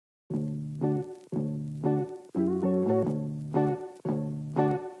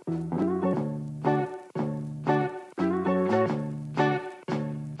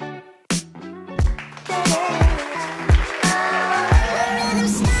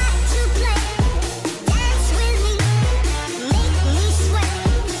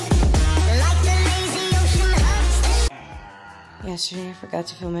Yesterday I forgot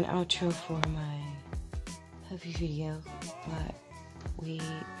to film an outro for my puppy video, but we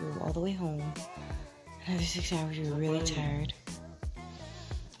drove all the way home. Another 6 hours, we were really tired.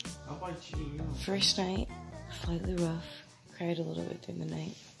 First night, slightly rough. Cried a little bit during the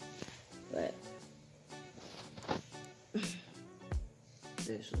night, but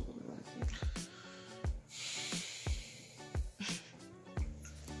there's a little rocky.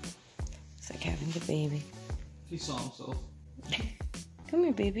 It's like having the baby. He saw himself. Come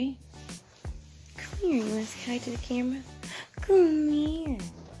here, baby. Come here. You want to say hi to the camera? Come here.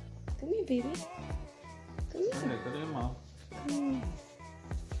 Come here, baby. Come here. Okay, go to your mom. Come here.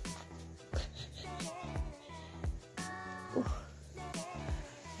 Ooh.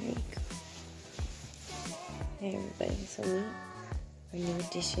 There you go. Hey, everybody. So me, our new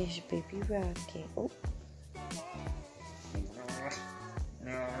addition is Baby Rocket. Oh.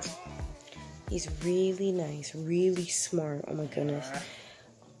 He's really nice, really smart. Oh my goodness.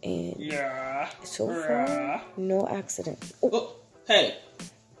 And so far, no accidents. Oh, hey.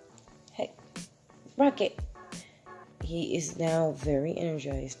 Hey. Rocket. He is now very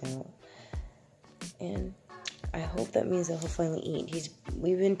energized now. And I hope that means that he'll finally eat.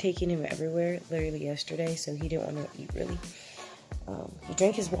 We've been taking him everywhere, literally yesterday, so he didn't want to eat really. He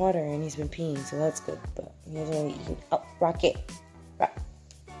drank his water and he's been peeing, so that's good. But he hasn't really eaten. Oh, Rocket.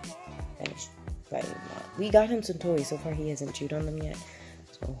 Finished. Right. We got him some toys. So far, he hasn't chewed on them yet.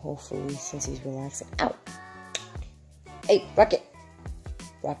 So hopefully, since he's relaxing. Ow! Hey, Rocket!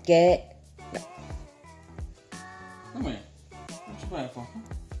 Rocket! No. Come here. What you buying for? Huh?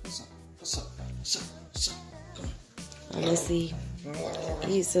 What's up? What's up? What's up? What's up? Come on. Honestly,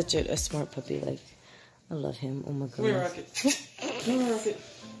 he's such a smart puppy. Like, I love him. Oh my goodness. Come here, Rocket. Come here, Rocket.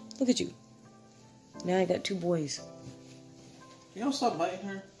 Look at you. Now I got 2 boys. You don't stop biting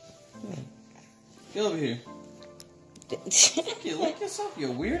her. Yeah. Get over here. You lick yourself, you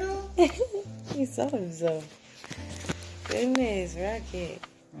weirdo. He saw himself. Goodness, Rocket.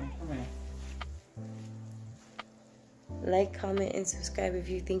 Come here. Like, comment, and subscribe if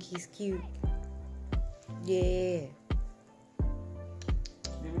you think he's cute. Yeah.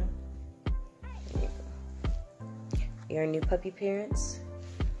 You're new puppy parents.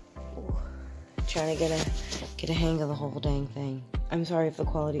 Ooh. Trying to get a hang of the whole dang thing. I'm sorry if the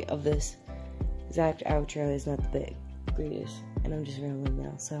quality of this exact outro is not the greatest, and I'm just rambling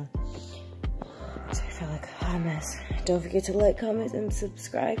now, so I feel like a hot mess. Don't forget to like, comment, and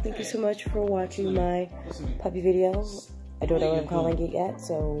subscribe. Thank you so much for watching my puppy video. I don't know what I'm calling it yet,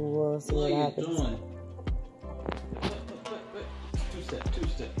 so we'll see what happens.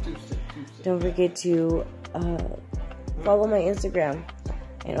 Don't forget to follow my Instagram,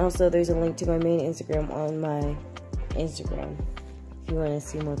 and also there's a link to my main Instagram on my Instagram. You want to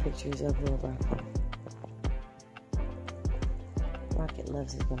see more pictures of little Rocket. Rocket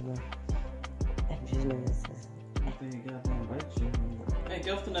loves his mama. I'm just nervous. Hey,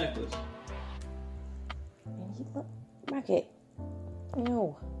 get off the necklace. Look, Rocket.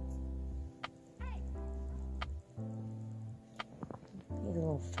 No. He's a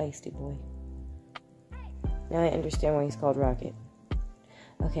little feisty boy. Now I understand why he's called Rocket.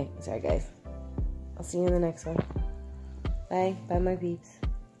 Okay, sorry guys. I'll see you in the next one. Bye. Bye, my peeps.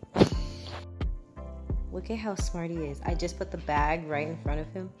 Look at how smart he is. I just put the bag right in front of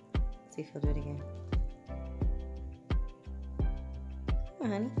him. Let's see if he'll do it again. Come on,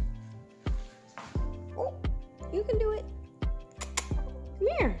 honey. Oh, you can do it. Come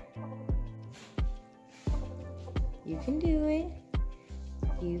here. You can do it.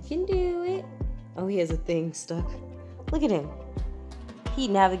 You can do it. Oh, he has a thing stuck. Look at him. He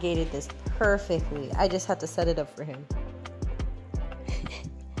navigated this perfectly. I just had to set it up for him.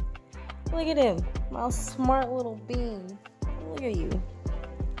 Look at him. My smart little bean. Look at you.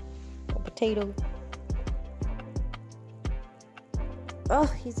 A potato. Oh,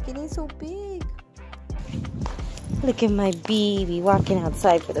 he's getting so big. Look at my baby walking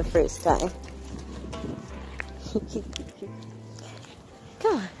outside for the first time.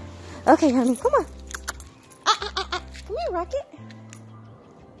 Come on. Okay, honey, come on. Come here, Rocket.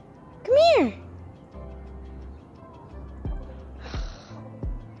 Come here.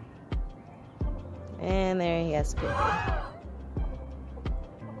 And there he has to go.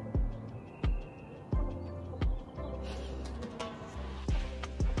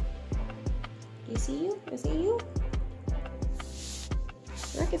 You see you? I see you?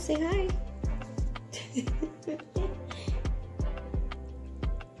 Rocket, say hi.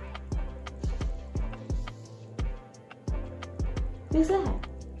 Who's that?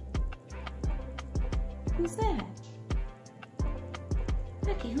 Who's that?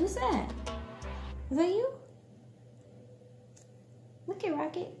 Rocket, who's that? Is that you? Look at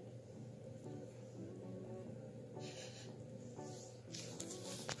Rocket.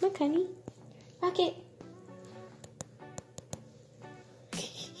 Look, honey. Rocket.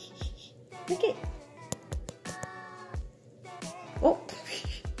 Look at. Oh,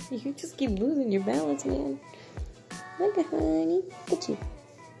 you just keep losing your balance, man. Look at honey. Look at you.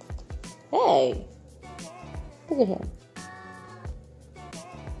 Hey. Look at him.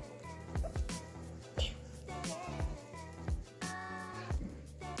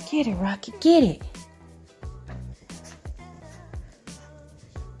 Get it, Rocket. Get it.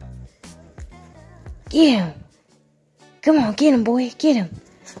 Get him. Come on, get him, boy. Get him.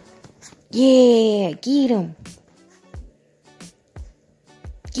 Yeah, get him.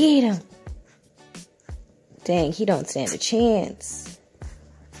 Get him. Dang, he don't stand a chance.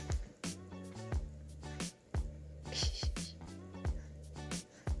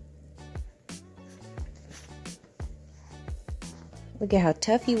 Look at how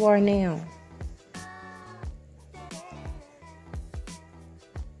tough you are now.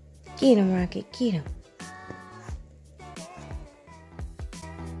 Get him, Rocket. Get him.